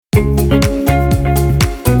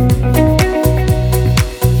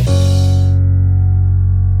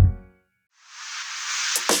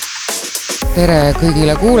Tere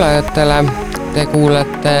kõigile kuulajatele, te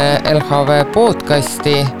kuulate LHV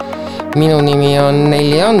podcasti. Minu nimi on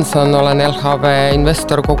Nelli Jansson, olen LHV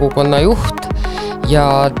investorkogukonna juht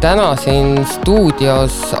ja täna siin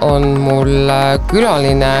stuudios on mul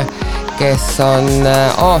külaline, kes on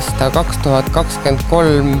aasta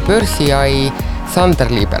 2023 Börsihai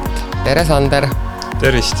Sander Liibert. Tere Sander!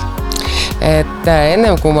 Tervist! Et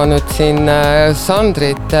ennem kui ma nüüd siin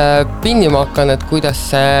Sandrit pinnima hakkan, et kuidas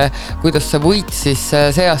see võit siis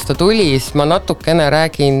see aasta tuli, siis ma natukene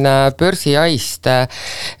räägin Börsihaist,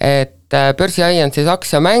 et Börsihai on siis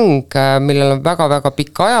aktsiamäng, millel on väga-väga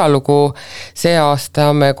pikk ajalugu. See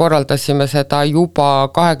aasta me korraldasime seda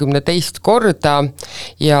juba 22 korda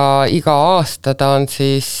ja iga aasta ta on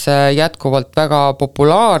siis jätkuvalt väga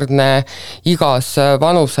populaarne igas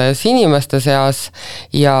vanuses inimeste seas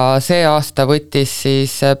ja see aasta võttis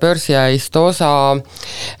siis Börsihaist osa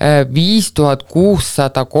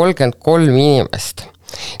 5633 inimest.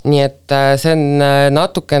 Nii et see on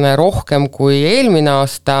natukene rohkem kui eelmine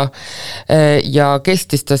aasta ja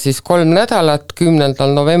kestis ta siis 3 nädalat, 10.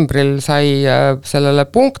 novembril sai sellele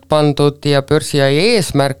punkt pandud ja Börsihai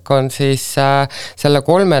eesmärk on siis selle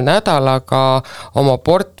 3 nädalaga oma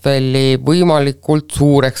portfelli võimalikult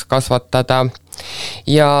suureks kasvatada.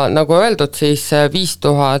 Ja nagu öeldud, siis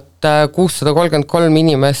 5633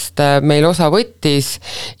 inimest meil osa võttis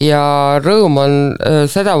ja rõõm on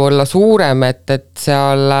sedavõrra suurem, et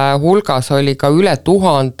seal hulgas oli ka üle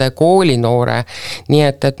 1000 koolinoore. Nii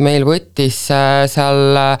et meil võttis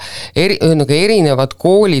seal erinevad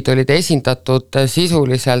koolid olid esindatud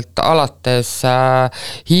sisuliselt alates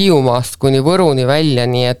Hiiumaast kuni Võruni välja,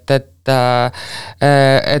 nii et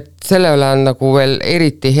selle üle on nagu veel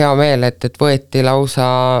eriti hea meel, et võeti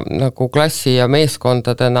lausa nagu klassi ja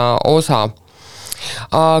meeskondadena osa.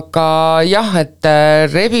 Aga jah, et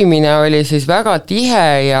rebimine oli siis väga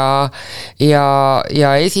tihe ja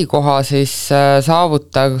esikoha siis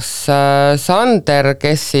saavutas Sander,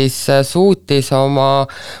 kes siis suutis oma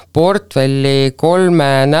portfelli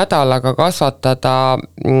 3 nädalaga kasvatada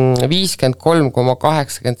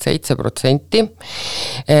 53,87%.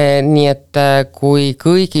 Nii et kui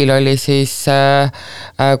kõigil oli siis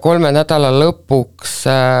 3 nädala lõpuks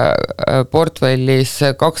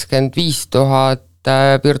portfellis 25 000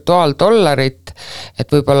 virtuaaldollarit, et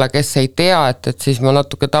võib-olla kes ei tea, et siis ma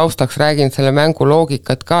natuke taustaks räägin selle mängu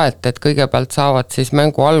loogikat ka, et kõigepealt saavad siis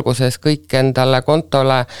mängu alguses kõik endale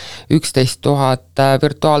kontole 11 000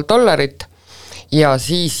 virtuaaldollarit ja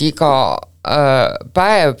siis iga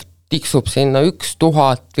päev tiksub sinna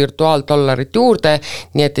 1000 virtuaaldollarit juurde,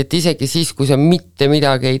 nii et isegi siis, kui sa mitte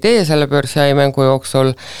midagi ei tee selle Börsihai mängu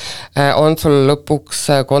jooksul, on sul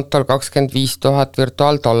lõpuks kontol 25 000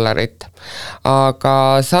 virtuaaldollarit.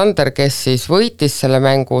 Aga Sander, kes siis võitis selle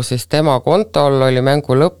mängu, siis tema kontol oli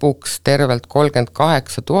mängu lõpuks tervelt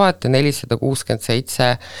 38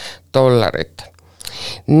 467 dollarit.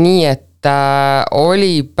 Nii et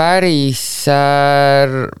oli päris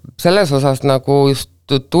selles osas nagu just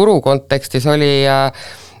turu kontekstis oli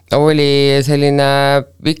selline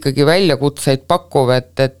ikkagi väljakutseid pakkuv,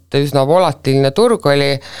 et üsna volatiilne turg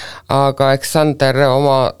oli, aga eks Sander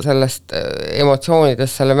oma sellest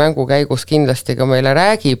emotsioonidest selle mängu käigus kindlasti ka meile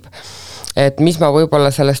räägib, et mis ma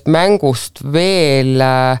võib-olla sellest mängust veel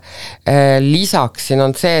lisaksin,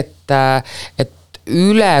 on see, et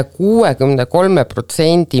üle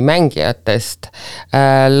 63% mängijatest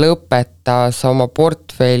lõpetas oma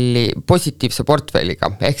portfelli positiivse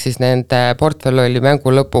portfelliga, ehk siis nende portfell oli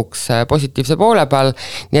mängu lõpuks positiivse poole peal,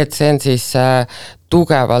 nii et see on siis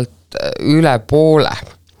tugevalt üle poole.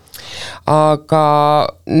 Aga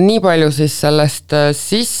nii palju siis sellest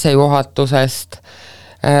sissejuhatusest,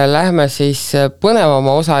 lähme siis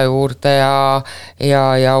põnevama osa juurde ja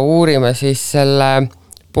uurime siis selle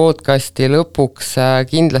podcasti lõpuks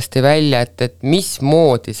kindlasti välja, et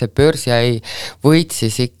mismoodi see Börsihai võit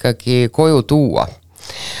siis ikkagi koju tuua.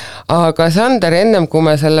 Aga Sander, ennem kui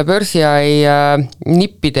me selle Börsihai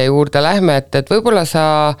nippide juurde lähme, et võib-olla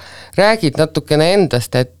sa räägid natukene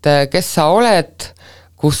endast, et kes sa oled,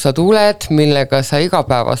 kus sa tuled, millega sa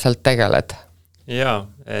igapäevaselt tegeled? Jaa,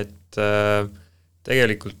 et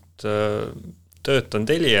tegelikult töötan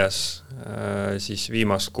Telias siis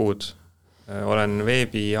viimast kuud. Olen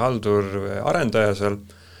veebihaldur arendaja seal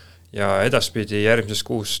ja edaspidi järgmisest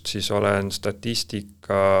kuust siis olen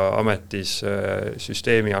Statistikaametis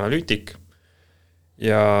süsteemi analüütik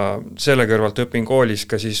ja selle kõrvalt õpin koolis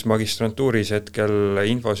ka siis magistrantuuris hetkel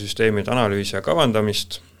infosüsteemide analüüsi ja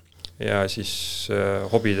kavandamist ja siis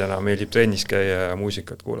hobidena meeldib trennis käia ja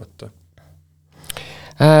muusikat kuulata.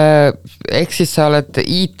 Ehk siis sa oled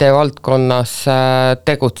IT-valdkonnas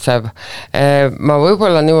tegutsev. Ma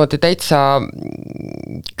võib-olla niimoodi täitsa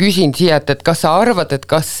küsin siia, et kas sa arvad, et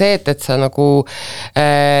kas see, et sa nagu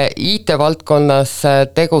IT-valdkonnas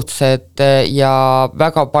tegutsed ja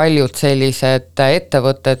väga paljud sellised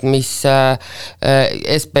ettevõtted, mis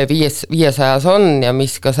SP500 on ja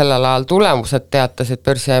mis ka sellel ajal tulemused teatasid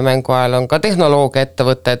Börsihai mängu ajal, on ka tehnoloogia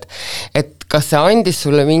ettevõtted, et kas see andis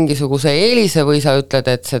sulle mingisuguse eelise või sa ütled,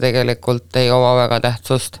 et see tegelikult ei oma väga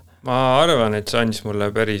tähtsust? Ma arvan, et see andis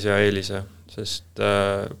mulle päris hea eelise, sest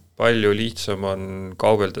palju lihtsam on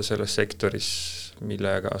kaubelda selles sektoris,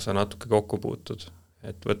 millega sa natuke kokku puutud.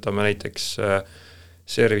 Et võtame näiteks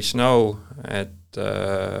ServiceNow, et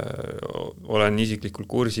olen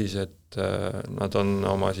isiklikult kursis, et nad on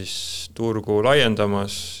oma siis turgu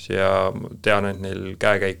laiendamas ja tean, et neil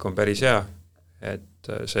käekäik on päris hea, et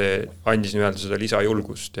see andis nii-öelda seda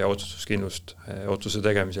lisajulgust ja otsustuskindlust otsuse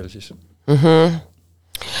tegemisel siis.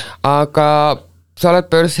 Aga sa oled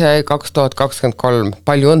Börsihai 2023,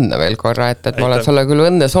 palju õnne veel korra, et ma olen sulle küll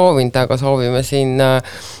õnne soovinud, aga soovime siin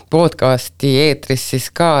podcasti eetris siis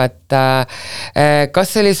ka, et kas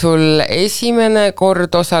see oli sul esimene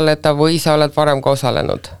kord osaleda või sa oled varem ka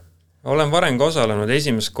osalenud? Olen varem ka osalenud,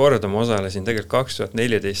 esimest korda ma osalesin tegelikult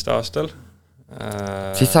 2014 aastal.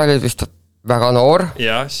 Siis sa olid vist väga noor?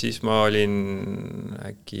 Ja, siis ma olin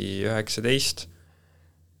äkki 19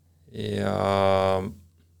 ja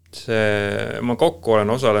ma kokku olen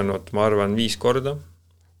osalenud, ma arvan, 5 korda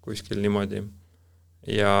kuskil niimoodi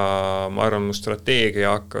ja ma arvan, mu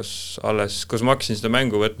strateegia hakkas alles, kus ma hakkasin seda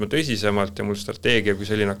mängu võtma tõsisemalt ja mul strateegia, kui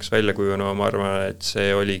selline hakkas välja kujunema, ma arvan, et see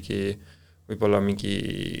oligi võib-olla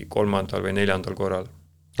mingi 3. või 4. korral.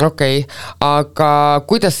 Okei, aga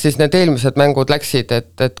kuidas siis need eelmised mängud läksid,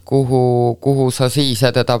 et kuhu sa siis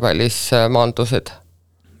edetabelis maandusid?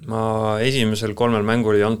 Ma esimesel 3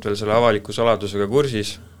 mängul ei olnud veel selle avaliku saladusega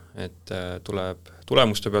kursis, et tuleb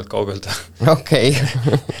tulemuste pealt kaubelda. Okei.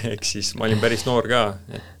 Ehk siis ma olin päris noor ka,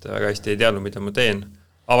 et väga hästi ei teadnud, mida ma teen.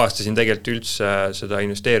 Avastasin tegelikult üldse seda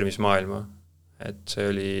investeerimismaailma, et see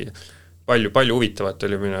oli palju huvitavat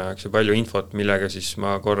oli minu jaoks ja palju infot, millega siis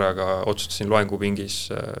ma korraga otsustasin loengupingis,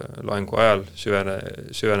 loengu ajal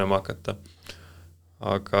süvenema hakata.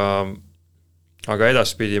 Aga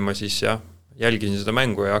edaspidi ma siis jälgisin seda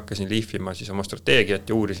mängu ja hakkasin liifima siis oma strateegiat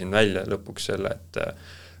ja uurisin välja lõpuks selle, et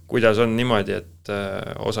kuidas on niimoodi, et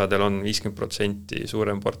osadel on 50%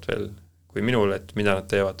 suurem portfell kui minul, et mida nad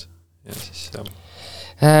teevad. Ja siis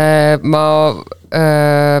Ma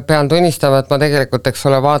pean tunnistama, et ma tegelikult, eks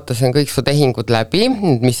ole, vaatasin kõik su tehingud läbi,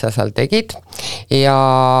 mis sa seal tegid ja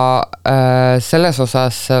selles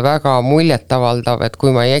osas väga muljetavaldav, et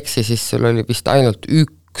kui ma ei eksi, siis sul oli vist ainult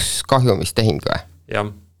üks kahjumistehing või?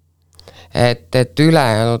 Jah. Et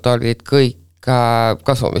ülejäänud olid kõik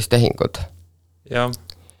kasumistehingud. Jah.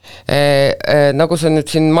 Nagu sa nüüd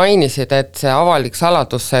siin mainisid, et see avalik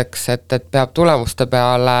saladuseks, et peab tulemuste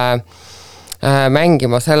peale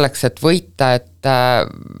mängima selleks, et võita, et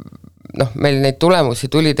meil neid tulemusi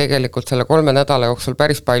tuli tegelikult selle 3 nädala jooksul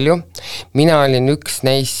päris palju. Mina olin üks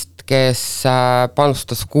neist, kes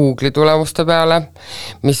panustas Google'i tulemuste peale,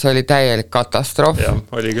 mis oli täielik katastroof. Jah,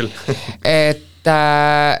 oli küll.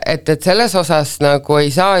 et selles osas nagu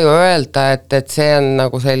ei saa ju öelda, et see on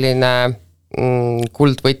nagu selline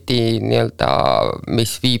kuldvõti nii-öelda,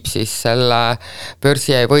 mis viib siis selle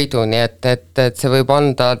Börsihai võiduni, et see võib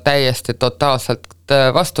anda täiesti totaalselt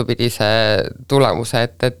vastupidise tulemuse,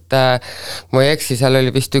 et ma ei eksi, seal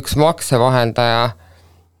oli vist üks maksevahendaja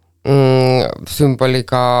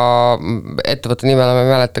sümboliga, ettevõtte nimel ma ei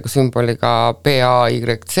mäleta, sümboliga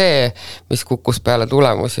BAYC, mis kukkus peale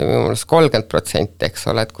tulemusi minu meelest 30%, eks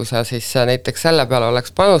ole, et kui sa siis näiteks selle peale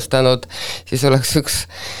oleks panustanud, siis oleks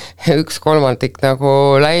üks kolmandik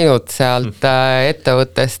nagu läinud sealt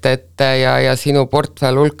ettevõttest, ja sinu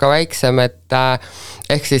portfell hulka väiksem, et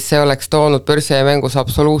ehk siis see oleks toonud Börsihai mängus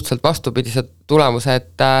absoluutselt vastupidise tulemuse,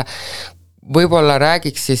 et võib-olla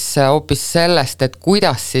räägiks siis hoopis sellest, et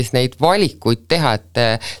kuidas siis neid valikuid teha, et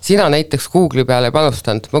sina näiteks Google'i peale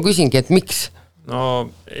panustanud. Ma küsingi, et miks? No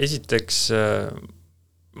esiteks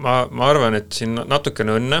ma arvan, et siin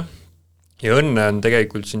natukene õnne ja õnne on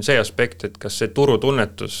tegelikult siin see aspekt, et kas see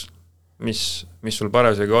turutunnetus, mis sul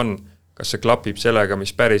parasjagu on, kas see klapib sellega,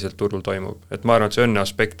 mis päriselt turul toimub. Et ma arvan, et see õnne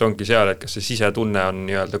aspekt ongi seal, et kas see sisetunne on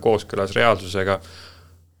nii-öelda kooskõlas reaalsusega.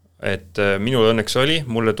 Et minul õnneks oli,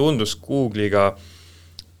 mulle tundus Google'iga,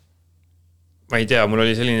 ma ei tea, mul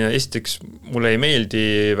oli selline, esiteks mulle ei meeldi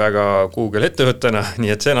väga Google ettevõttena,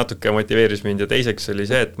 nii et see natuke motiveeris mind ja teiseks oli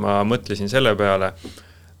see, et ma mõtlesin selle peale,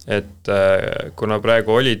 et kuna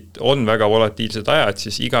praegu on väga volatiilsed ajad,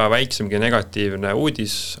 siis iga väiksemgi negatiivne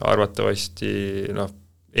uudis arvatavasti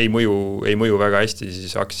ei mõju väga hästi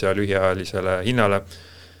siis aktsia lühiajalisele hinnale.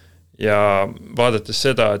 Ja vaadates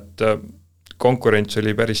seda, et konkurents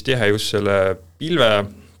oli päris tihe just selle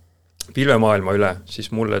pilvemaailma üle, siis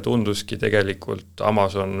mulle tunduski tegelikult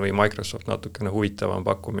Amazon või Microsoft natukene huvitavam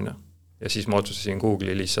pakkumine. Ja siis ma otsustasin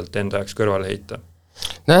Google'i lihtsalt enda jaoks kõrvale heita.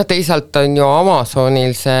 Teisalt on ju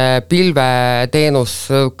Amazonil see pilveteenus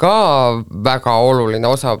ka väga oluline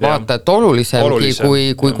osa, vaata, et olulisemgi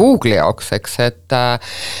kui Google'i jaoks, eks,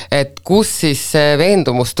 et kus siis see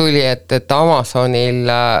veendumus tuli, et Amazonil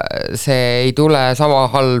see ei tule sama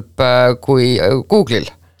halb kui Google'il?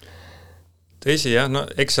 Tõsi, jah,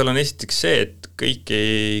 eks seal on esiteks see, et kõik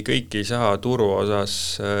ei saa turu osas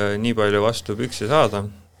nii palju vastu püksi saada,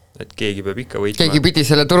 et keegi peab ikka võitma. Keegi pidi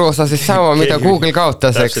selle turu osa siis saama, mida Google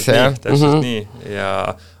kaotas, eks. Täpselt nii.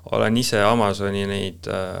 Ja olen ise Amazoni neid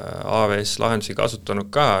AWS-lahendusi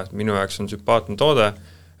kasutanud ka, minu jaoks on sümpaatne toode,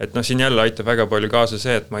 et siin jälle aitab väga palju kaasa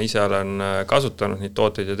see, et ma ise olen kasutanud neid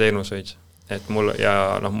tooteid ja teenuseid, et mul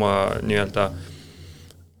ma nii-öelda,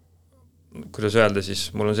 kuidas öelda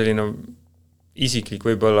siis, mul on selline isiklik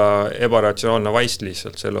võib-olla ebaratsionaalne vaist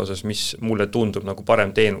lihtsalt selle osas, mis mulle tundub nagu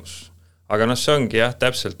parem teenus. Aga see ongi jah,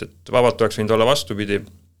 täpselt, et vabalt oleks võinud olla vastupidi,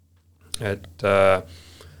 et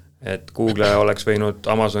Google oleks võinud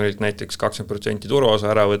Amazonilt näiteks 20% turuosa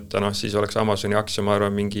ära võtta, siis oleks Amazoni aktsia, ma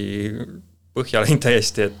arvan, mingi põhja läinud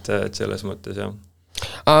täiesti, et selles mõttes, jah.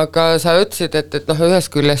 Aga sa ütlesid, et ühes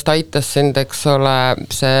küljest aitas sind, eks ole,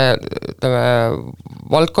 see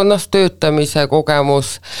valdkonnas töötamise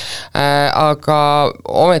kogemus, aga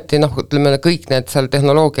ometi kõik need seal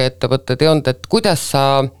tehnoloogiaettevõtted ei olnud, et kuidas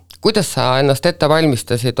sa ennast ette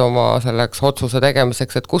valmistasid oma selleks otsuse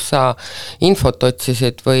tegemiseks, et kus sa infot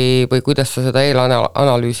otsisid või kuidas sa seda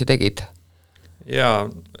eelanalüüsi tegid? Jaa,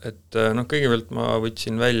 et kõigepealt ma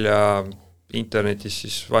võtsin välja internetis,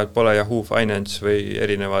 siis vahet pole Yahoo Finance või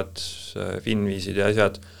erinevad Finviisid ja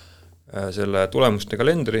asjad selle tulemuste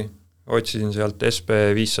kalendri, otsisin sealt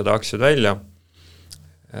SP500 aktsiad välja,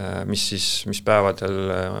 mis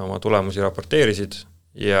päevadel oma tulemusi raporteerisid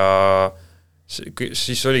ja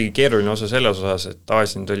siis oligi keeruline osa selles osas, et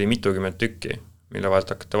tavaliselt oli mitukümmend tükki, mille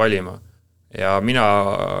vahelt hakata valima. Ja mina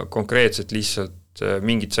konkreetselt lihtsalt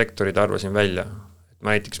mingid sektorid arvasin välja.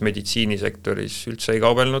 Ma näiteks meditsiinisektoris üldse ei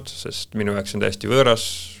kaubelnud, sest minu jaoks on täiesti võõras,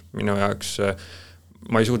 minu jaoks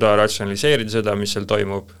ma ei suuda ratsionaliseerida seda, mis seal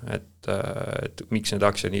toimub, et miks need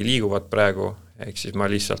aktsiad nii liiguvad praegu, ehk siis ma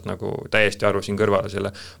lihtsalt nagu täiesti arvasin kõrvale selle.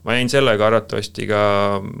 Ma jäin sellega arvatavasti ka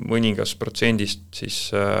mõningas protsendist siis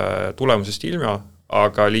tulemusest ilma,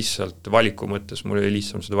 aga lihtsalt valiku mõttes mul oli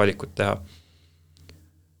lihtsam seda valikut teha.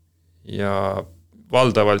 Ja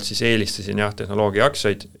valdavalt siis eelistasin tehnoloogia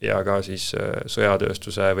aktsiaid ja ka siis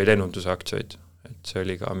sõjatööstuse või lennunduse aktsiaid. Et see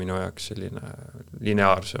oli ka minu jaoks selline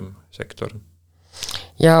lineaarsem sektor.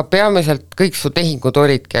 Ja peamiselt kõik su tehingud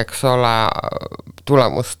olidki, eks ole,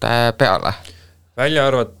 tulemuste peale? Välja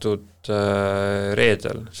arvatud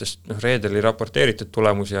reedel, sest reedel ei raporteeritud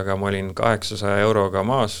tulemusi, aga ma olin 800 euroga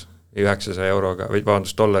maas, 900 euroga, või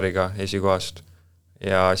vabandust, dollariga esikohast.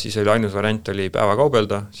 Ja siis oli ainus variant oli päeva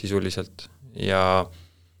kaubelda sisuliselt ja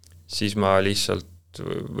siis ma lihtsalt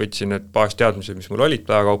võtsin need baasteadmised, mis mul olid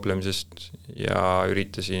päeva kauplemisest ja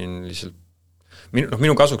üritasin lihtsalt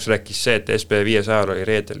minu kasuks rääkis see, et SP500 oli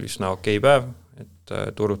reedel üsna okei päev, et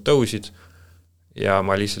turud tõusid ja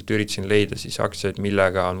ma lihtsalt üritasin leida siis aktsiaid,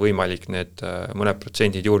 millega on võimalik need mõned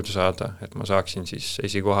protsendid juurde saada, et ma saaksin siis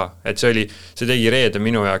esikoha. Et see tegi reede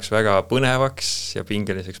minu jaoks väga põnevaks ja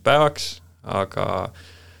pingeliseks päevaks, aga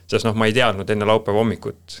sest ma ei teadnud enne laupäeva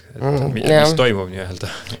hommikut, et mis toimub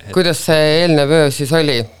nii-öelda. Kuidas see eelnev öö siis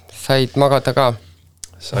oli? Said magada ka?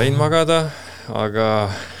 Sain magada, aga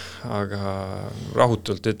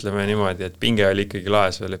rahutult ütleme niimoodi, et pinge oli ikkagi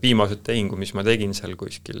laes veel. Viimased tehingu, mis ma tegin seal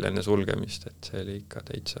kuskil enne sulgemist, et see oli ikka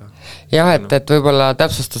täitsa. Jah, et võib-olla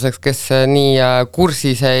täpsustuseks, kes nii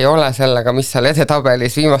kursis ei ole sellega, mis seal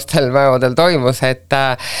edetabelis viimastel päevadel toimus, et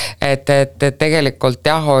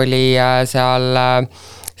tegelikult oli seal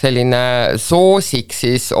selline soosik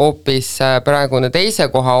siis hoopis praegune teise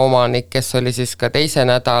koha omanik, kes oli siis ka teise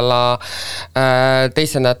nädala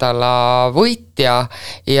võitja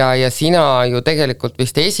ja sina ju tegelikult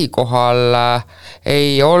vist esikohal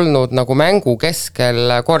ei olnud nagu mängu keskel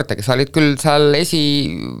kordagi, sa olid küll seal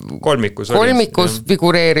kolmikus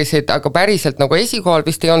figureerisid, aga päriselt nagu esikohal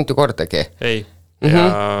vist ei olnud ju kordagi. Ei,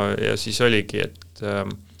 ja siis oligi, et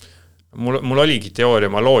mul oligi teooria,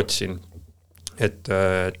 ma lootsin, et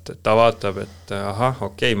ta vaatab, et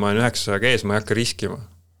okei, ma olen 900 ees, ma ei hakka riskima.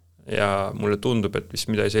 ja mulle tundub, et vist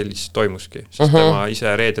midagi sellist toimuski, sest tema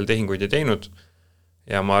ise reedel tehinguid ei teinud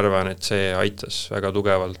ja ma arvan, et see aitas väga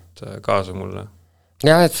tugevalt kaasa mulle.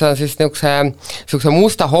 Jah, et sa siis niisuguse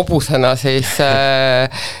musta hobusena siis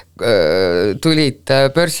tulid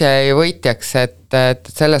Börsihai võitjaks, et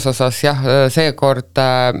selles osas jah, seekord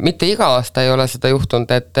mitte iga aasta ei ole seda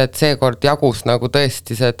juhtunud, et seekord jagus nagu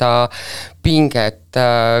tõesti seda pinget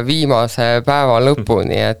viimase päeva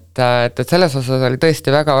lõpuni, et selles osas oli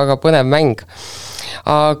tõesti väga-väga põnev mäng.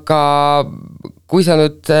 Aga kui sa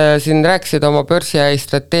nüüd siin rääkisid oma Börsihai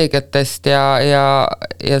strateegiatest ja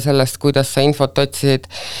sellest, kuidas sa infot otsisid,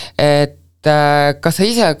 et kas sa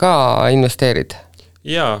ise ka investeerid?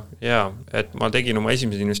 Jaa, et ma tegin oma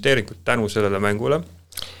esimesed investeeringud tänu sellele mängule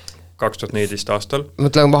 2014 aastal.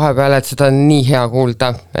 Mõtlen vahepeal, et seda on nii hea kuulda,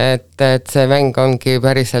 et see mäng ongi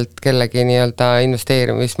päriselt kellegi nii-öelda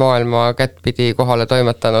investeerimismaailma kättpidi kohale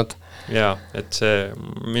toimetanud. Jaa, et see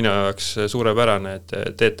minu jaoks suurepärane, et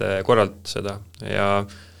teete korralt seda ja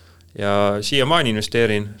siiamaani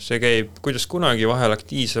investeerin, see käib kuidas kunagi, vahel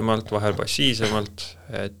aktiivsemalt, vahel passiivsemalt,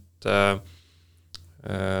 et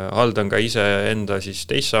haldan ka ise enda siis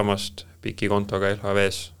teist sammast pikikontoga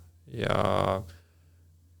LHV-s ja,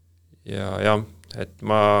 et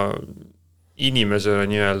ma inimesena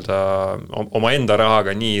nii-öelda oma enda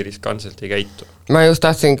rahaga nii riskantselt ei käitu. Ma just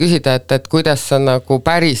tahtsin küsida, et kuidas sa nagu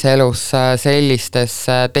päris elus sellistes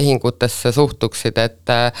tehingutesse suhtuksid,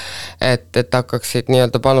 et hakkaksid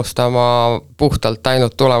nii-öelda panustama puhtalt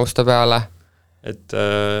ainult tulemuste peale? Et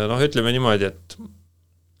ütleme niimoodi, et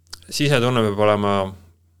sisetunne peab olema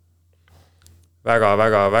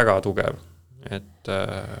väga tugev, et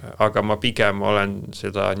aga ma pigem olen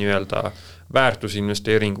seda nii-öelda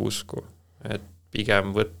väärtusinvesteeringu usku, et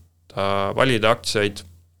pigem valida aktsiaid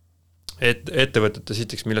ettevõtetes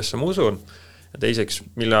esiteks, millesse ma usun, ja teiseks,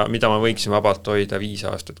 mida ma võiksin vabalt hoida 5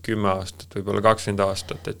 aastat, 10 aastat, võib-olla 20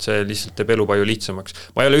 aastat, et see lihtsalt teeb elu palju lihtsamaks.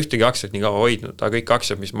 Ma ei ole ühtegi aktsiat nii kaua hoidnud, aga kõik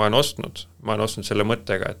aktsiad, mis ma olen ostnud selle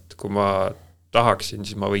mõttega, et kui ma tahaksin,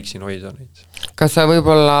 siis ma võiksin hoida neid. Kas sa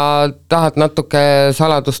võib-olla tahad natuke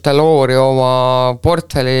saladuste loori oma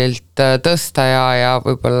portfellilt tõsta ja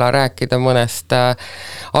võib-olla rääkida mõnest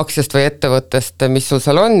aktsiast või ettevõttest, mis sul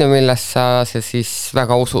seal on ja millest sa siis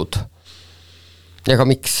väga usud? Ja ka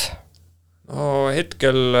miks? No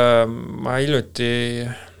hetkel ma hiljuti,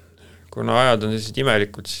 kuna ajad on sellised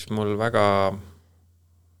imelikud, siis mul väga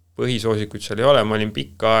põhisoosikuid seal ei ole, ma olin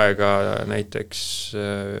pikka aega näiteks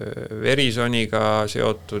Verisoniga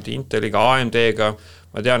seotud, Inteliga, AMD-ga,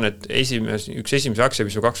 ma tean, et üks esimese aktsia,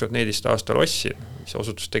 mis ma 2014 aastal ostsin, mis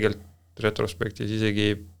osutus tegelikult retrospektis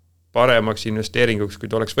isegi paremaks investeeringuks,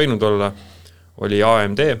 kui ta oleks võinud olla, oli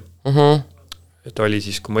AMD, et oli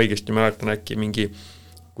siis, kui ma õigesti mäletan, äkki mingi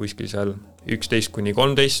kuskil seal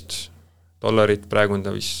 11-13 $, praegu on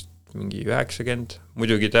ta vist mingi 90,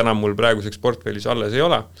 muidugi täna mul praeguseks portfellis alles ei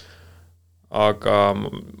ole, aga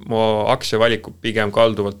mu aktsiavalikud pigem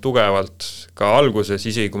kalduvad tugevalt ka alguses,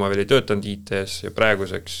 isegi kui ma veel ei töötanud IT-s ja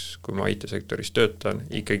praeguseks, kui ma IT-sektoris töötan,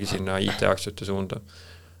 ikkagi sinna IT-aktsiate suunda.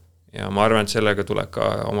 Ja ma arvan, et sellega tuleb ka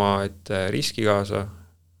oma riski kaasa,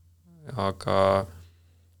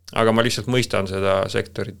 aga ma lihtsalt mõistan seda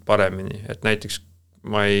sektorit paremini, et näiteks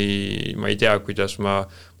ma ei tea, kuidas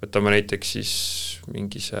võtame näiteks siis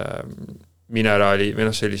mingise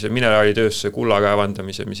sellise mineraalitöösse, kulla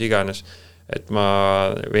kaevandamise, mis iganes,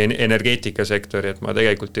 või energeetikasektori, et ma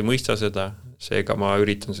tegelikult ei mõista seda, seega ma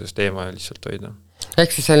üritan sellest teema lihtsalt hoida.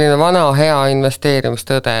 Ehk siis selline vana hea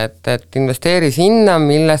investeerimistõde, et investeeri sinna,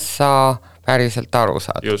 millest sa päriselt aru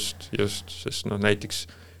saad. Just, sest näiteks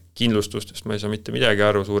kindlustustest ma ei saa mitte midagi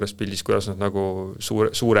aru suures pildis, kuidas nad nagu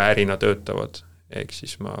suure ärina töötavad, ehk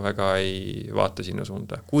siis ma väga ei vaata sinna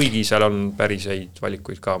suunda, kuigi seal on päris häid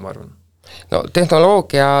valikuid ka, ma arvan. No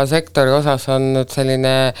tehnoloogiasektori osas on nüüd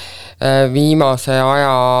selline viimase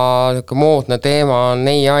aja moodne teema on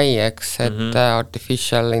AI, eks, et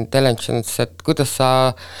artificial intelligence, et kuidas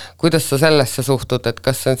sa sellesse suhtud, et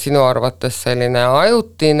kas see on sinu arvates selline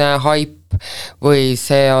ajutine hype või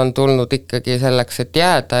see on tulnud ikkagi selleks, et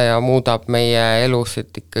jääda ja muudab meie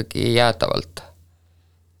elusid ikkagi jäädavalt?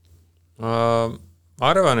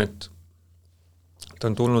 Ma arvan, et ta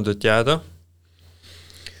on tulnud, et jääda.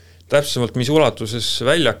 Täpsemalt, mis ulatuses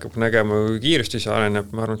välja hakkab nägema, kui kiiresti see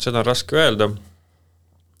areneb, ma arvan, et seda on raske öelda,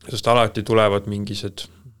 sest alati tulevad mingised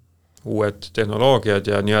uued tehnoloogiad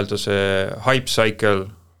ja nii-öelda see hype cycle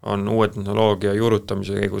on uue tehnoloogia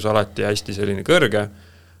juurutamise käigus alati hästi selline kõrge,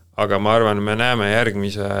 aga ma arvan, me näeme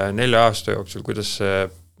järgmise 4 aasta jooksul, kuidas see,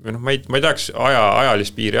 ma ei tahaks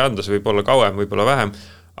ajalist piiri anda, see võib olla kauem, võib olla vähem,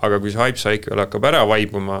 aga kui see hype cycle hakkab ära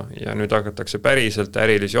vaibuma ja nüüd hakatakse päriselt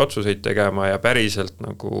ärilisi otsuseid tegema ja päriselt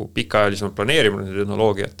nagu pikaajalisemalt planeerima nende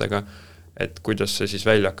tehnoloogiatega, et kuidas see siis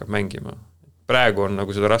välja hakkab mängima. Praegu on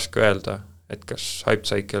nagu seda raske öelda, et kas hype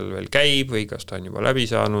cycle veel käib või kas ta on juba läbi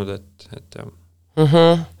saanud, et jah.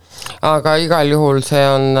 Aga igal juhul see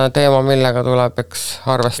on teema, millega tuleb eks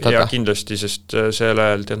arvestada. Ja kindlasti, sest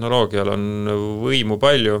sellel tehnoloogial on võimu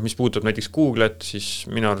palju, mis puudutab näiteks Google't, siis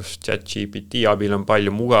minu arust ChatGPT abil on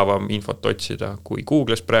palju mugavam infot otsida kui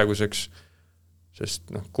Google's praeguseks,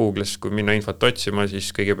 sest Google's, kui minna infot otsima,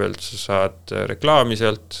 siis kõigepealt sa saad reklaami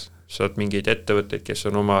sealt, saad mingeid ettevõtteid, kes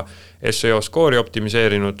on oma SEO skoori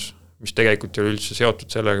optimiseerinud, mis tegelikult ei ole üldse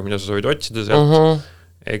seotud sellega, mida sa soovid otsida sealt,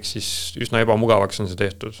 ehk siis üsna ebamugavaks on see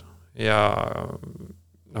tehtud. Ja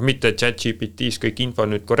mitte ChatGPT's kõik info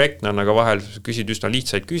on nüüd korrektne, aga vahel küsid üsna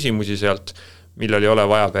lihtsaid küsimusi sealt, millel ei ole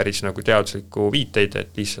vaja päris nagu teaduslikku viiteid,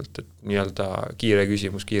 et lihtsalt nii-öelda kiire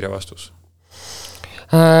küsimus, kiire vastus.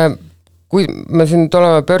 Kui me siin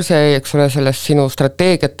oleme Börsihai, eks ole, sellest sinu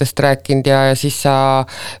strateegiatest rääkinud ja siis sa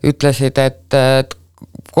ütlesid, et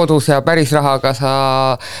kodus ja päris rahaga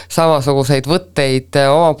sa samasuguseid võtteid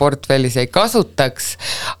oma portfellis ei kasutaks,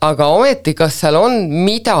 aga ometi kas seal on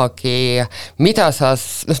midagi, mida sa,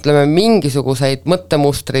 ütleme, mingisuguseid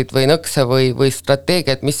mõttemustrid või nõkse või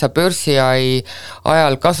strateegiad, mis sa Börsihai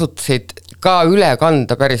ajal kasutasid, ka üle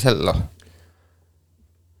kanda päris ellu?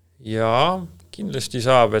 Jaa, kindlasti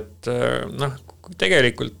saab, et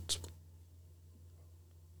tegelikult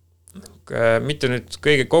mitte nüüd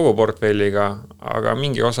kõige kogu portfelliga, aga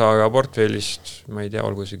mingi osa portfellist, ma ei tea,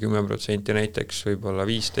 olgu see 10% näiteks, võib-olla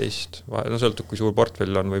 15%, sõltub, kui suur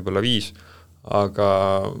portfell on, võib-olla 5%, aga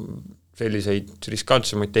selliseid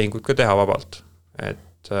riskantsemaid tehinguid ka teha vabalt.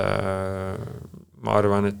 Et ma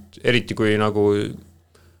arvan, et eriti kui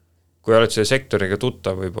oled selle sektoriga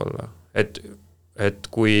tuttav võib-olla, et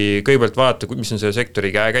kui kõigepealt vaata, mis on selle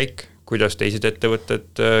sektori käekäik, kuidas teised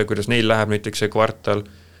ettevõtted, kuidas neil läheb näiteks see kvartal,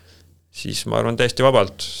 siis ma arvan täiesti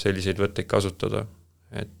vabalt selliseid võtteid kasutada.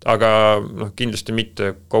 Aga kindlasti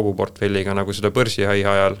mitte kogu portfelliga nagu seda Börsihai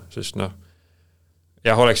ajal, sest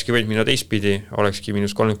jah, olekski võinud minna teistpidi, olekski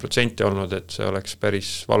 -30% olnud, et see oleks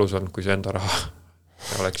päris valus olnud, kui see enda raha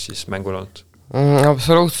oleks siis mängul olnud.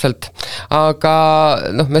 Absoluutselt, aga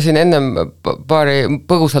me siin ennem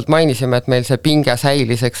põgusalt mainisime, et meil see pinge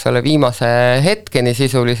säilis, eks ole, viimase hetkeni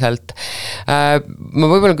sisuliselt. Ma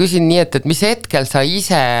võib-olla küsin nii, et mis hetkel sa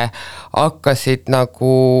ise hakkasid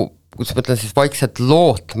nagu, kuidas ma ütlen siis vaikselt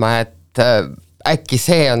lootma, et äkki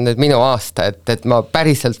see on nüüd minu aasta, et ma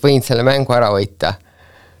päriselt võin selle mängu ära võita?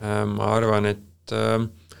 Ma arvan, et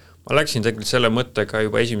ma läksin tegelikult selle mõttega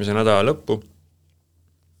juba esimese nädala lõppu,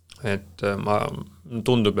 et ma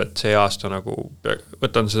tundub, et see aasta nagu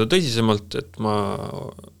võtan seda tõsisemalt, et ma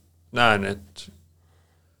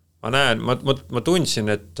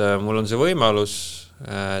tundsin, et mul on see võimalus,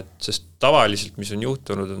 sest tavaliselt, mis on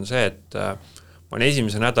juhtunud, on see, et ma olen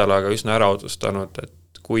esimese nädalaga üsna ära otsustanud,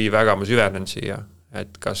 et kui väga ma süvenen siia,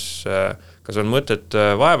 et kas on mõtet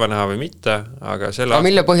vaeva näha või mitte, aga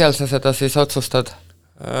mille põhjal sa seda siis otsustad?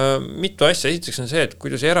 Mitu asja, esiteks on see, et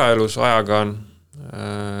kuidas eraelus ajaga on,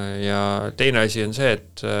 ja teine asi on see,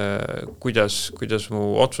 et kuidas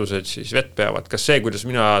mu otsused siis vett peavad, kas see, kuidas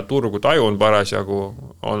mina turgu tajun parasjagu,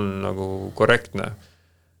 on nagu korrektne.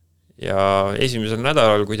 Ja esimesel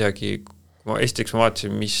nädalal kuidagi, esiteks ma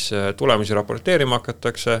vaatasin, mis tulemusi raporteerima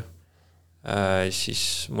hakatakse, siis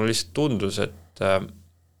mul lihtsalt tundus, et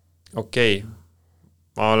okei,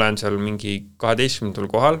 ma olen seal mingi 12.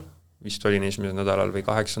 kohal, vist olin esimesel nädalal või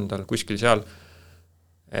 8. kuskil seal,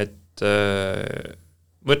 et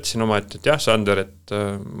mõtlesin oma, et jah, Sander, et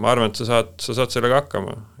ma arvan, et sa saad sellega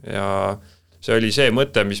hakkama. Ja see oli see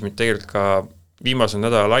mõte, mis mind tegelikult ka viimasel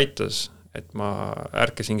nädalal aitas, et ma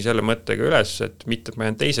ärkasingi selle mõttega üles, et mitte, et ma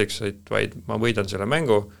jään teiseks, vaid ma võidan selle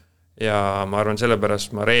mängu ja ma arvan, sellepärast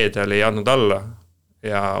ma reedel ei andnud alla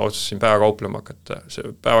ja otsustasin päevakauplema hakata. See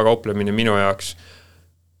päevakauplemine minu jaoks,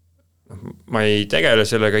 ma ei tegele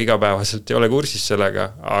sellega igapäevaselt, ei ole kursis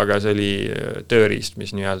sellega, aga see oli tööriist,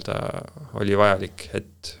 mis nii-öelda oli vajalik,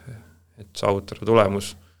 et saavutada tulemus.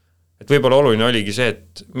 Et võib-olla oluline oligi see,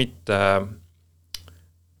 et mitte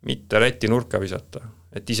rätti nurka visata,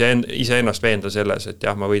 et ise ennast veenda selles, et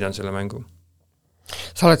jah, ma võidan selle mängu.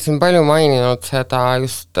 Sa oled siin palju maininud seda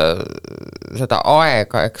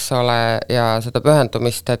aega, eks ole, ja seda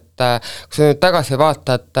pühendumist, et kui sa nüüd tagasi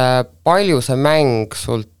vaatad, palju see mäng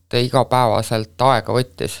sult igapäevaselt aega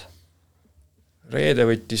võttis? Reede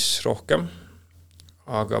võttis rohkem,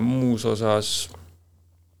 aga muus osas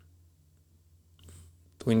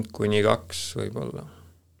 1 kuni 2 võib-olla.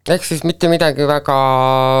 Ehk siis mitte midagi väga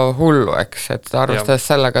hullu, eks, et arvestades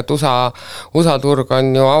sellega, et USA turg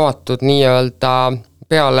on ju avatud nii-öelda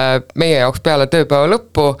meie jaoks peale tööpäeva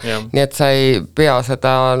lõppu, nii et sa ei pea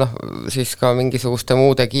seda siis ka mingisuguste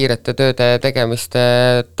muude kiirete tööde tegemiste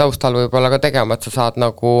taustal võib-olla ka tegema, et sa saad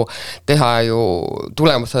nagu teha ju,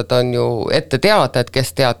 tulemused on ju ette teada, et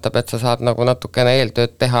kes teatab, et sa saad nagu natukene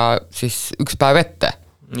eeltööd teha siis üks päev ette.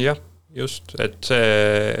 Jah, just, et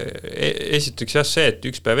esiteks see, et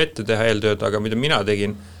üks päev ette teha eeltööd, aga mida mina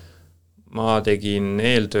tegin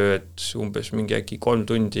eeltööd umbes mingi äkki 3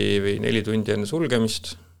 tundi või 4 tundi enne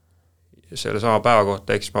sulgemist selle sama päeva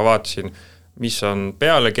kohta, eks ma vaatasin, mis on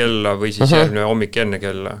peale kella või siis järgmine hommik enne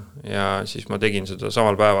kella ja siis ma tegin seda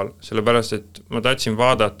samal päeval, sellepärast, et ma tahtsin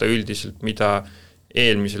vaadata üldiselt, mida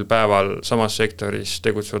eelmisel päeval samas sektoris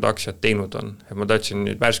tegutsevad aktsiad teinud on. Et ma tahtsin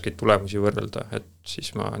nüüd värskeid tulemusi võrrelda, et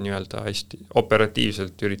siis ma nii-öelda hästi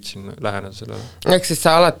operatiivselt üritasin läheneda sellele. Ehk siis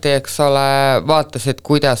sa alati, eks ole, vaatasid,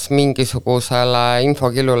 kuidas mingisugusele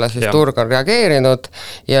infokillule siis turg on reageerinud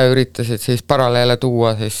ja üritasid siis paralleele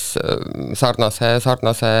tuua siis sarnase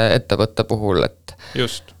ettevõtte puhul, et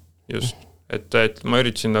Just. Et ma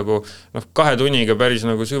üritasin nagu 2 tunniga päris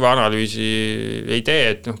nagu süvaanalüüsi ei tee,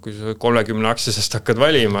 et kui sa 30 aktsiasest hakkad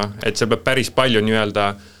valima, et see peab päris palju nii-öelda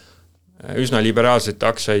üsna liberaalseid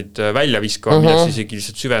aktsiaid välja viskama, milleks isegi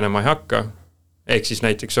lihtsalt süvenema ei hakka. Ehk siis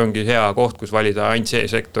näiteks ongi hea koht, kus valida ainult see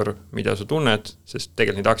sektor, mida sa tunned, sest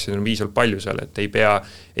tegelikult neid aktsiaid on piisavalt palju seal, et ei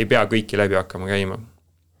pea kõiki läbi hakkama käima.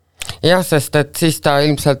 Jah, sest et siis ta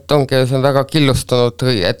ilmselt ongi, see on väga killustunud,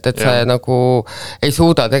 et see nagu ei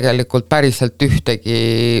suuda tegelikult päriselt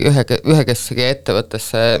ühekeskegi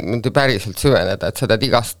ettevõttesse päriselt süveneda, et sa tead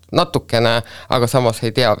igast natukene, aga samas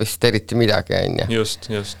ei tea vist eriti midagi. Just.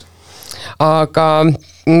 Aga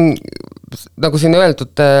nagu siin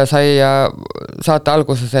öeldud, sai saate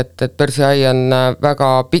alguses, et Börsihai on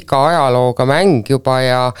väga pika ajalooga mäng juba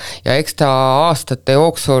ja eks ta aastate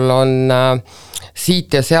jooksul on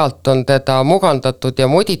siit ja sealt on teda mugandatud ja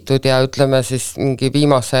muditud ja ütleme siis mingi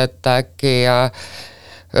viimased äkki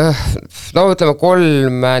ütleme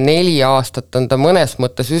 3-4 aastat on ta mõnes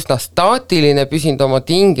mõttes üsna staatiline püsinud oma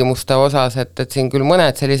tingimuste osas, et siin küll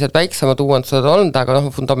mõned sellised väiksemad uuendused olnud, aga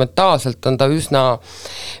fundamentaalselt on ta üsna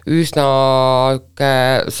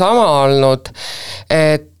sama olnud,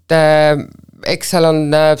 et eks seal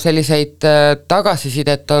on selliseid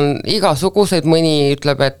tagasisidet on igasuguseid, mõni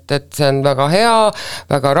ütleb, et see on väga hea,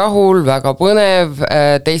 väga rahul, väga põnev,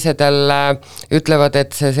 teisedel ütlevad,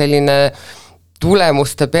 et see selline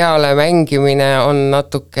tulemuste peale mängimine on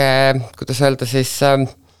natuke, kuidas öelda siis,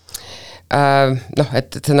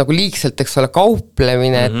 et see nagu liigselt, eks ole,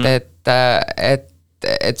 kauplemine,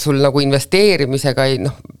 et sul nagu investeerimisega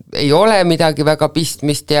ei ole midagi väga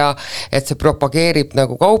pistmist ja et see propageerib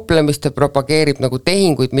nagu kauplemist ja propageerib nagu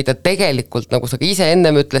tehinguid, mida tegelikult, nagu sa ka ise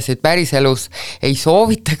ennem ütlesid, päriselus ei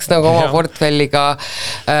soovitaks nagu oma portfelliga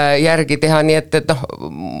järgi teha, nii et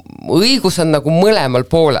õigus on nagu mõlemal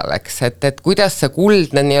poolel, eks, et kuidas see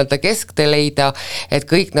kuldne nii-öelda kesktee leida, et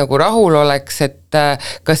kõik nagu rahul oleks, et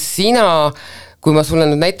kas sina, kui ma sulle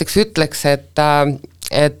nüüd näiteks ütleks, et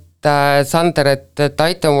Sander, et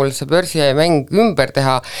aita mul see Börsihai mäng ümber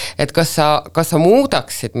teha, et kas sa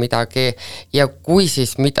muudaksid midagi ja kui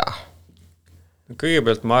siis mida?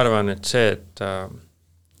 Kõigepealt ma arvan, et see, et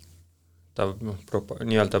ta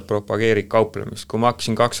nii-öelda propageerib kauplemist. Kui ma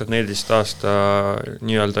hakkasin 2014 aasta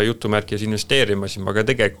nii-öelda jutumärkis investeerima, siis ma ka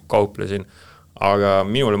tegelikult kauplesin, aga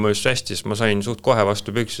minule mõjus hästi, siis ma sain suht kohe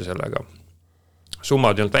vastu püksi sellega.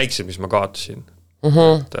 Summad ei olnud väiksed, mis ma kaotasin.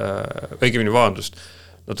 Õigemini vaandust.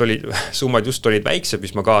 Summad just olid väiksed,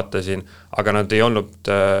 mis ma kaotasin, aga nad ei olnud,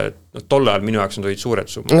 tol ajal minu jaoks nad olid suured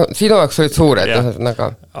summad. Sinu jaoks olid suured,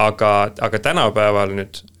 aga tänapäeval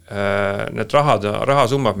nüüd need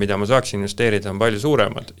rahasummad, mida ma saaksin investeerida, on palju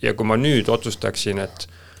suuremad ja kui ma nüüd otsustaksin, et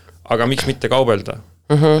aga miks mitte kaubelda,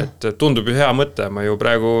 et tundub ju hea mõte, ma ju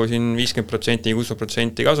praegu siin 50% ja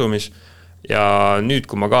 60% kasumis ja nüüd,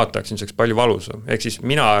 kui ma kaotaksin, see oleks palju valusam. Ehk siis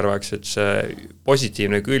mina arvaks, et see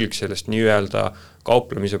positiivne külg sellest nii-öelda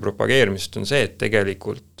kauplemise propageerimist on see, et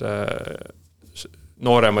tegelikult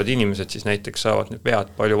nooremad inimesed siis näiteks saavad need vead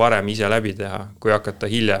palju varem ise läbi teha, kui hakata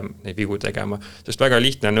hiljem neid vigu tegema. Sest väga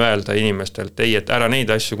lihtne on öelda inimestelt, et ära neid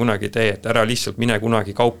asju kunagi tee, et ära lihtsalt mine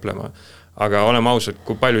kunagi kauplema. Aga oleme ausad,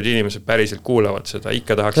 kui paljud inimesed päriselt kuulavad seda,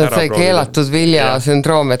 ikka tahaks ära proovida. See keelatud vilja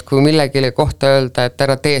sündroom, et kui millegile kohta öelda, et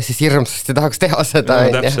ära tee, siis hirmsasti tahaks teha seda.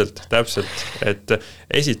 Täpselt. Et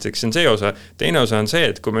esiteks on see osa. Teine osa on see,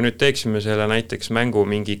 et kui me nüüd teeksime selle näiteks mängu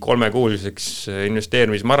mingi 3-kuuliseks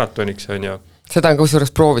investeerimismaratoniks, on ju. Seda on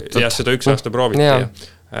kusjuures proovitud. Jah, seda 1 aasta prooviti.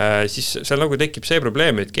 siis seal nagu tekib see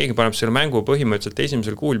probleem, et keegi paneb selle mängu põhimõtteliselt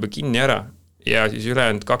esimesel kuul juba kinni ära ja siis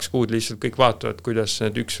ülejäänud 2 kuud lihtsalt kõik vaatavad, kuidas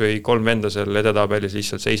need 1 või 3 venda seal edetabelis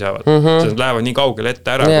lihtsalt seisavad. Sest nad lähevad nii kaugele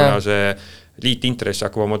ette ära, kuna see liitintress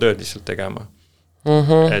hakkab oma tööd lihtsalt tegema.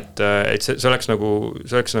 Et see oleks nagu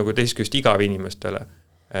teisest küljest igav inimestele.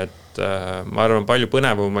 Et ma arvan, palju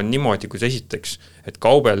põnevam on niimoodi, kus esiteks, et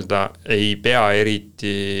kaubelda ei pea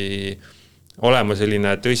eriti olema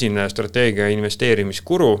selline tõsine strateegia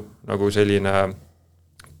investeerimiskuru, nagu selline,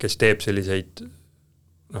 kes teeb selliseid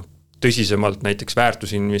tõsisemalt näiteks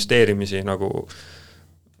väärtusinvesteerimisi, nagu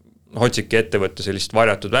otsibki ettevõtte sellist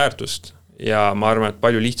varjatud väärtust ja ma arvan, et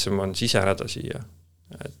palju lihtsam on siseneda siia,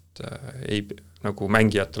 et ei nagu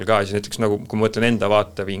mängijatel ka, siis näiteks nagu kui ma mõtlen enda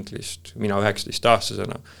vaatevinklist, mina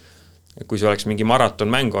 19-aastasena, kui see oleks mingi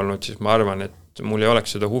maratonmäng olnud, siis ma arvan, et mul ei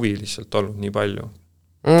oleks seda huvi lihtsalt olnud nii palju.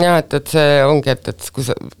 Ja, et see ongi, et kui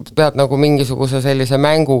sa pead nagu mingisuguse sellise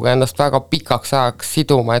mänguga ennast väga pikaks ajaks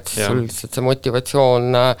siduma, et siis sul lihtsalt see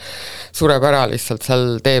motivatsioon sureb ära lihtsalt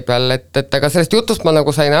seal tee peal, et aga sellest jutust ma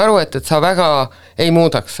nagu sain aru, et sa väga ei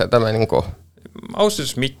muudaks seda mängu.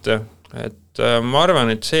 Austus mitte, et ma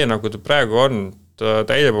arvan, et see nagu ta praegu on, ta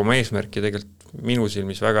täidab oma eesmärki tegelikult minu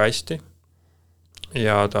silmis väga hästi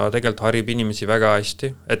ja ta tegelikult harib inimesi väga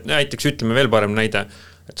hästi, et näiteks ütleme veel parem näide,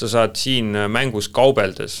 et sa saad siin mängus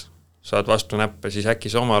kaubeldes, saad vastu näppe, siis äkki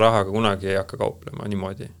sa oma rahaga kunagi ei hakka kauplema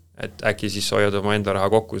niimoodi, et äkki siis hoiad oma enda raha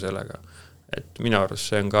kokku sellega. Et minu arust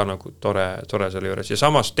see on ka nagu tore selle juures. Ja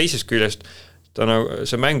samas teisest küljest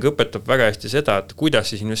see mäng õpetab väga hästi seda, et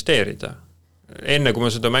kuidas siis investeerida. Enne kui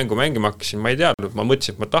ma seda mängu mängima hakkasin, ma ei teadnud, ma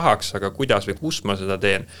mõtlesin, et ma tahaks, aga kuidas või kus ma seda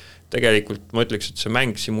teen. Tegelikult ma ütleks, et see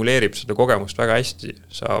mäng simuleerib seda kogemust väga hästi.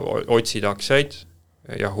 Sa otsid aktsiaid,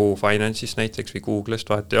 Yahoo Finance'ist näiteks või Google'ist,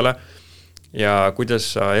 vahet ei ole, ja kuidas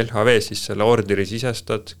sa LHV siis selle orderi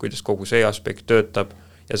sisestad, kuidas kogu see aspekt töötab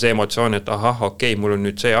ja see emotsioon, et okei, mul on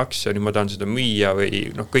nüüd see aktsia, nüüd ma tahan seda müüa või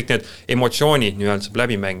kõik need emotsioonid nii-öelda saab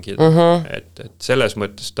läbi mängida, et selles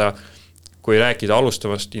mõttes kui rääkida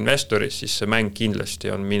alustavast investorist, siis see mäng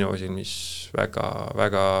kindlasti on minu silmis väga,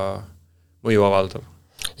 väga mõju avaldav.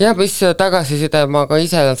 Ja, mis tagasiside ma ka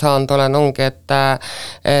ise saanud olen, ongi,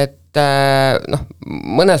 et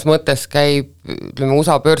mõnes mõttes käib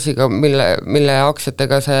USA börsiga, mille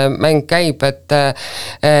aktsiatega see mäng käib, et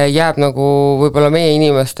jääb nagu võib-olla meie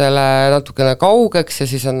inimestele natukene kaugeks ja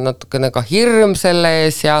siis on natukene ka hirm selle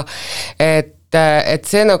ees ja et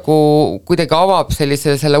see nagu kuidagi avab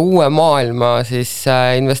selle uue maailma siis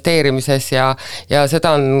investeerimises ja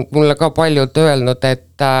seda on mulle ka paljud öelnud,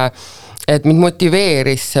 et mind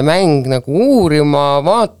motiveeris see mäng nagu uurima,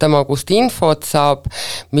 vaatama, kust infot saab,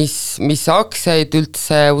 mis aktsiaid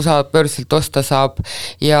üldse USA börsilt osta saab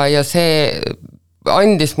ja see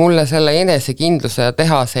andis mulle selle enesekindluse ja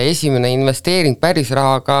teha see esimene investeering päris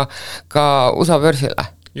rahaga ka USA börsile.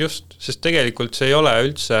 Just, sest tegelikult see ei ole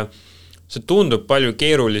üldse, see tundub palju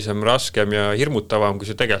keerulisem, raskem ja hirmutavam, kui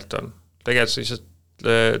see tegelikult on. Tegelikult siis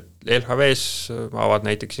LHV-s avad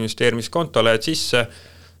näiteks investeerimiskonto, lähed sisse,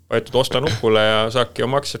 võetud osta nupule ja saabki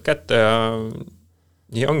oma aktsiad kätte ja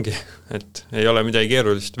nii ongi, et ei ole midagi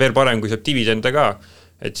keerulist. Veel parem, kui saab dividende ka,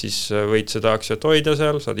 et siis võid seda aktsiat hoida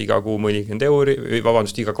seal, saad iga kuu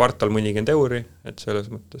iga kvartal mõnikümmend euri, et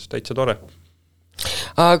selles mõttes täitsa tore.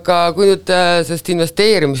 Aga kui nüüd sellest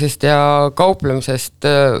investeerimisest ja kauplemisest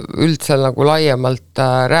üldse nagu laiemalt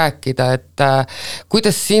rääkida, et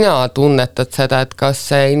kuidas sina tunnetad seda, et kas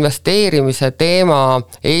see investeerimise teema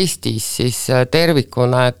Eestis siis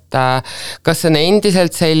tervikuna, et kas see on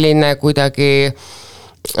endiselt selline kuidagi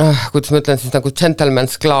kuidas ma ütlen siis nagu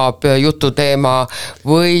gentleman's club jutu teema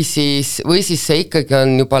või siis see ikkagi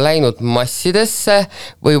on juba läinud massidesse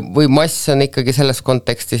või mass on ikkagi selles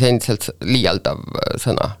kontekstis endiselt liialdav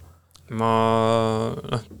sõna?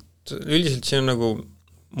 Üldiselt see on nagu,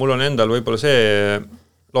 mul on endal võib-olla see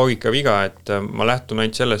loogika viga, et ma lähtun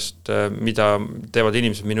ainult sellest, mida teevad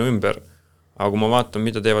inimesed minu ümber. Aga kui ma vaatan,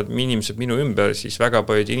 mida teevad inimesed minu ümber, siis väga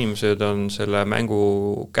paljud inimesed on selle mängu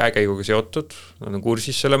käekäiguga seotud, nad on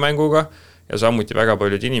kursis selle mänguga ja samuti väga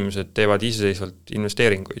paljud inimesed teevad iseseisvalt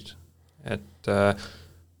investeeringuid.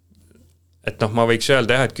 Et ma võiks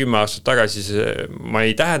öelda, et 10 aastat tagasi ma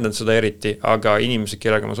ei tähendanud seda eriti, aga inimesed,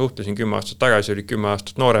 kellega ma suhtlesin 10 aastat tagasi, olid 10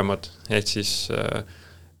 aastat nooremad, et siis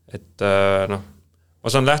ma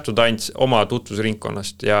saan lähtuda ainult oma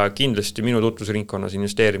tutvusringkonnast ja kindlasti minu tutvusringkonnas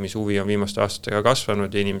investeerimishuvi on viimaste aastatega kasvanud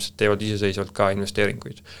ja inimesed teevad iseseisvalt ka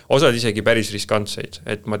investeeringuid. Osad isegi päris riskantseid,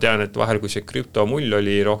 et ma tean, et vahel kui see krüptomull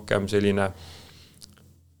oli rohkem selline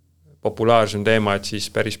populaarsem teema, et siis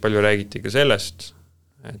päris palju räägiti ka sellest,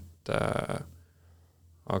 et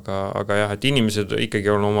aga jah, et inimesed ikkagi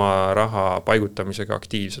on oma raha paigutamisega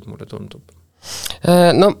aktiivsed, mulle tundub.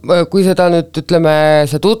 No kui seda nüüd ütleme,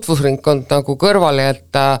 see tutvusringkond nagu kõrvale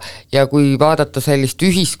jätta ja kui vaadata sellist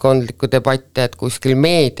ühiskondlikku debatti, et kuskil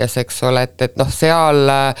meedias, eks ole, et noh, seal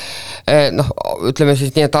ütleme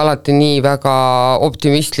siis nii, et alati nii väga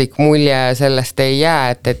optimistlik mulje sellest ei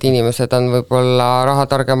jää, et inimesed on võib-olla raha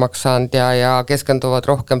targemaks saanud ja keskenduvad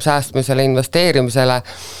rohkem säästmisele, investeerimisele,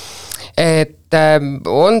 et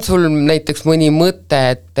on sul näiteks mõni mõte,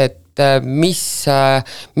 et mis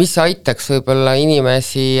aitaks võib-olla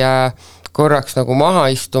inimesi korraks nagu maha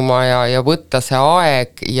istuma ja võtta see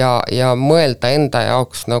aeg ja mõelda enda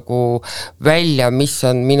jaoks nagu välja, mis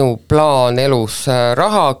on minu plaan elus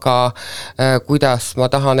rahaga, kuidas ma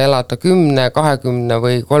tahan elada 10, 20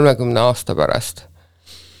 või 30 aasta pärast?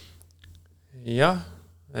 Jah,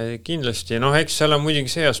 kindlasti, eks seal on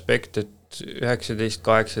muidugi see aspekt, et 19,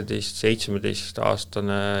 18, 17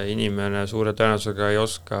 aastane inimene suure tõenäosusega ei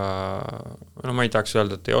oska, ma ei tahaks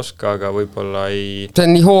öelda, et ei oska, aga võib-olla ei... See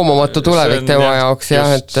on nii hoomamatu tulevik tema jaoks,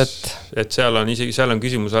 jah, et seal on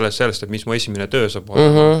küsimus alles sellest, et mis mu esimene töö saab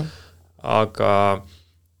olema.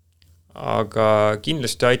 Aga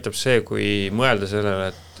kindlasti aitab see, kui mõelda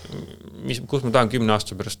sellele, et kus ma tahan 10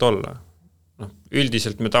 aasta pärast olla.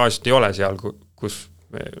 Üldiselt me tavaliselt ei ole seal, kus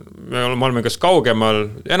me oleme kas kaugemal,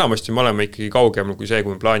 enamasti me oleme ikkagi kaugemal kui see,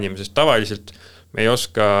 kui me plaanime, sest tavaliselt me ei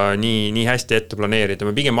oska nii hästi ette planeerida,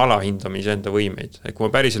 me pigem alahindame iseenda võimeid. Et kui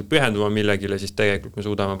me päriselt pühendume millegile, siis tegelikult me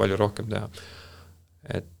suudame palju rohkem teha.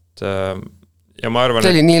 Ja ma arvan,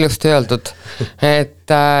 see oli nii ilusti öeldud,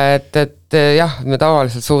 et jah, me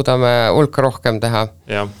tavaliselt suudame hulka rohkem teha.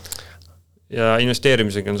 Ja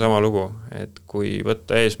investeerimisega on sama lugu, et kui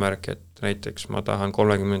võtta eesmärk, et näiteks ma tahan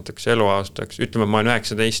 30 eluaastaks, ütleme, ma olen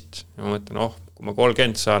 19 ja ma mõtlen, kui ma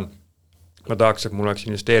 30 saan, ma tahaks, et mul oleks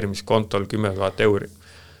investeerimiskontol 10 000 euri.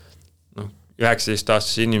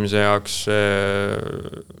 19-aastase inimese jaoks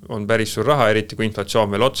on päris suur raha, eriti kui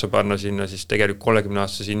inflatsioon veel otsa panna sinna, siis tegelikult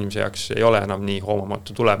 30-aastase inimese jaoks ei ole enam nii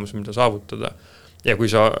hoomamatu tulemus, mida saavutada. Ja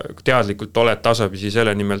kui sa teadlikult oled tasapisi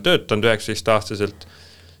selle nimel töötanud 19-aastaselt,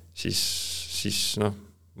 siis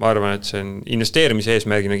ma arvan, et see on investeerimise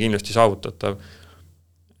eesmärgina kindlasti saavutatav.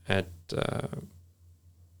 Et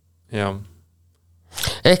jah.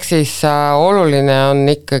 Ehk siis oluline on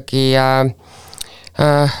ikkagi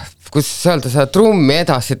kus öelda seda trummi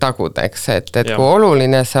edasi taguda, eks, et kui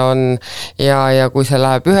oluline see on ja kui see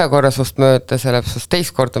läheb ühe korra sust mööda, see läheb sust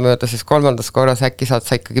teist korda mööda, siis kolmandas korras äkki saad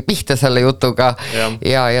sa ikkagi pihta selle jutuga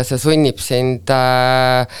ja see sunnib sind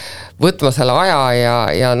võtma selle aja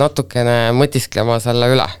ja natukene mõtisklema selle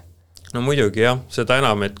üle. No muidugi jah, seda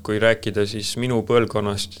enam, et kui rääkida siis minu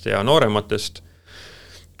põlvkonnast ja noorematest,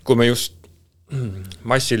 kui me just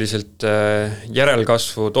massiliselt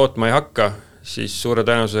järelkasvu tootma ei hakka, siis suure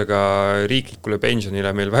tõenäosusega riiklikule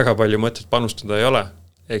pensionile meil väga palju mõtet panustada ei ole.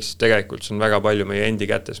 Ehk siis tegelikult see on väga palju meie endi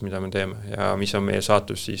kätes, mida me teeme ja mis on meie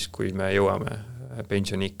saatus siis, kui me jõuame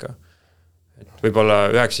pensioniikka. Võib-olla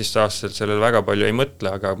 19-aastaselt sellele väga palju ei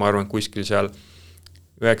mõtle, aga ma arvan, kuskil seal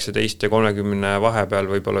 19 ja 30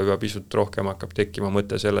 vahepeal võib-olla juba pisut rohkem hakkab tekkima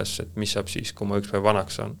mõte sellest, et mis saab siis, kui ma üks päev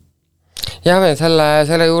vanaks saan. Ja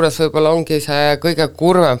selle juures võib-olla ongi see kõige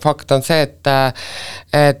kurvem fakt on see,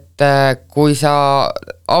 et kui sa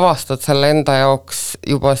avastad selle enda jaoks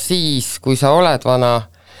juba siis, kui sa oled vana,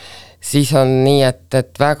 siis on nii,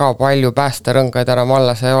 et väga palju päästerõngaid ära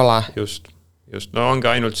mallas ei ole. Just. No ongi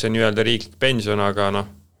ainult see nii-öelda riiklik pension, aga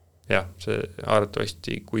jah, see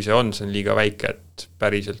arvatavasti, kui see on liiga väike, et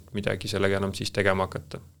päriselt midagi sellega enam siis tegema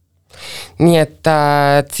hakata. Nii et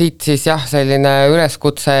siit siis jah, selline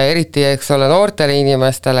üleskutse eriti, eks ole, noortele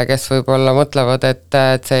inimestele, kes võib-olla mõtlevad, et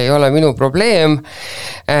see ei ole minu probleem,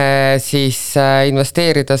 siis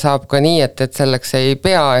investeerida saab ka nii, et selleks ei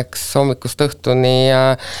pea, eks hommikust õhtuni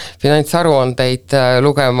finantsaruandeid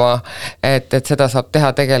lugema, et seda saab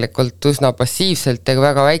teha tegelikult üsna passiivselt ja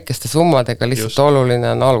väga väikeste summadega, lihtsalt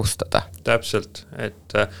oluline on alustada. Täpselt,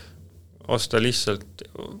 et osta lihtsalt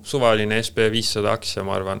suvaline SP500 aktsia,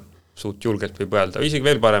 ma arvan, suut julgelt võib öelda, isegi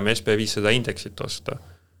veel parem SP500 indeksit osta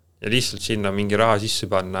ja lihtsalt sinna mingi raha sisse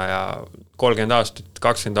panna ja 30 aastat,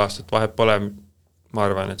 20 aastat vahet pole, ma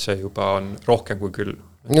arvan, et see juba on rohkem kui küll.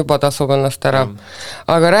 Juba tasub ennast ära.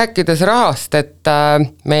 Aga rääkides rahast, et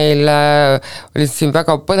meil oli siin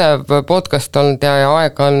väga põnev podcast olnud ja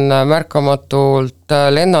aeg on märkamatult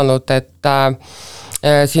lennanud, et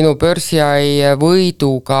sinu Börsihai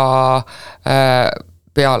võiduga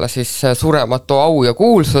peale siis surematu au ja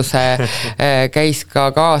kuulsuse käis ka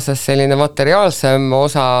kaasas selline materiaalsem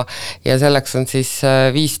osa ja selleks on siis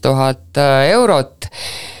 5000 eurot.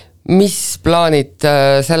 Mis plaanid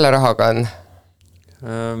selle rahaga on?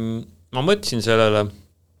 Ma mõtlesin sellele,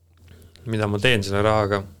 mida ma teen selle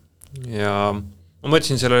rahaga ja ma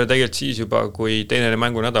mõtlesin sellele tegelikult siis juba, kui teine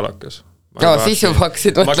mängunädal hakkas. Siis juba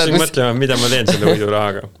hakkasid mõtlema, mida ma teen selle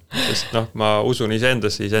võidurahaga, sest ma usun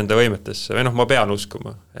iseendasse, iseenda võimetesse või ma pean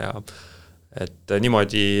uskuma ja et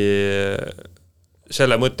niimoodi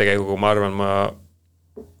selle mõttekäiguga ma arvan, ma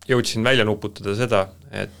jõudsin välja nuputada seda,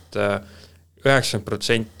 et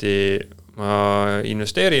 90% ma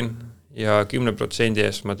investeerin ja 10%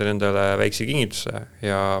 eest ma teen endale väikse kingituse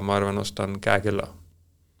ja ma arvan, ostan käekella.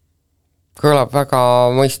 Kõlab väga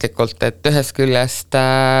mõistlikult, et ühest küljest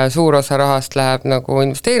suur osa rahast läheb nagu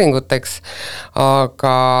investeeringuteks,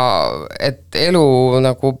 aga et elu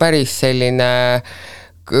nagu päris selline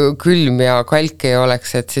külm ja kalk ei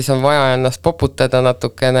oleks, et siis on vaja ennast poputada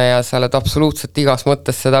natukene ja sa oled absoluutselt igas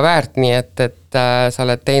mõttes seda väärt, nii et sa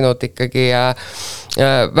oled teinud ikkagi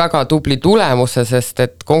väga tubli tulemuse, sest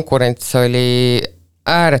et konkurents oli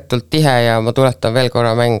ääretult tihe ja ma tuletan veel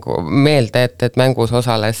korra meelde, et mängus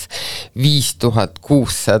osales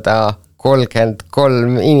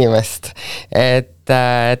 5633 inimest, et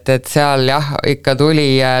seal jah, ikka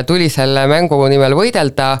tuli selle mängu nimel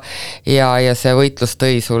võidelda ja see võitlus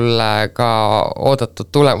tõi sulle ka oodatud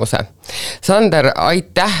tulemuse. Sander,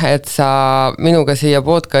 aitäh, et sa minuga siia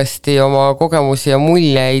podcasti oma kogemusi ja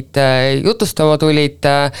muljeid jutustama tulid.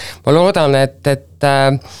 Ma loodan, et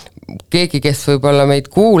keegi, kes võib-olla meid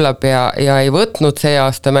kuulab ja ei võtnud see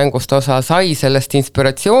aasta mängust osa, sai sellest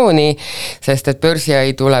inspiratsiooni, sest et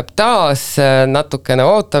Börsihai tuleb taas, natukene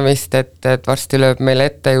ootamist, et varsti lööb meil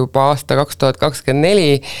ette juba aasta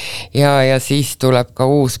 2024 ja siis tuleb ka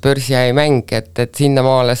uus Börsihai mäng, et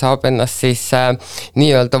sinnamaale saab ennast siis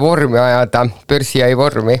nii-öelda vormi ajada, Börsihai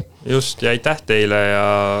vormi. Just, ja aitäh teile ja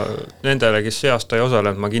nendele, kes see aasta ei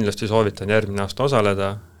osalenud, ma kindlasti soovitan järgmine aasta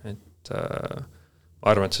osaleda, et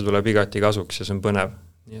arvan, et see tuleb igati kasuks ja see on põnev.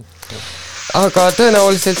 Nii et, aga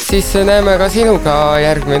tõenäoliselt siis näeme ka sinuga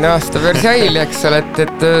järgmine aasta Börsihail, eks ole,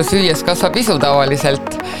 et süües kasvab isu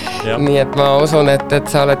tavaliselt. Ja. Nii et ma usun, et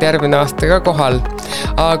sa oled järgmine aasta ka kohal.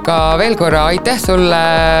 Aga veel korra aitäh sulle,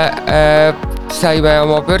 saime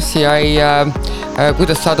oma Börsihai,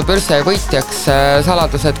 kuidas saada Börsihai võitjaks,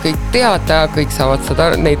 saladused kõik teada, kõik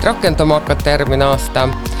saavad neid rakendama hakata järgmine aasta.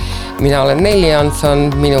 Mina olen Nelli Jansson,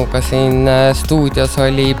 minuga siin stuudios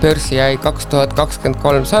oli Börsihai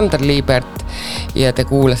 2023 Sander Liibert ja te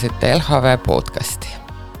kuulasite LHV podcasti.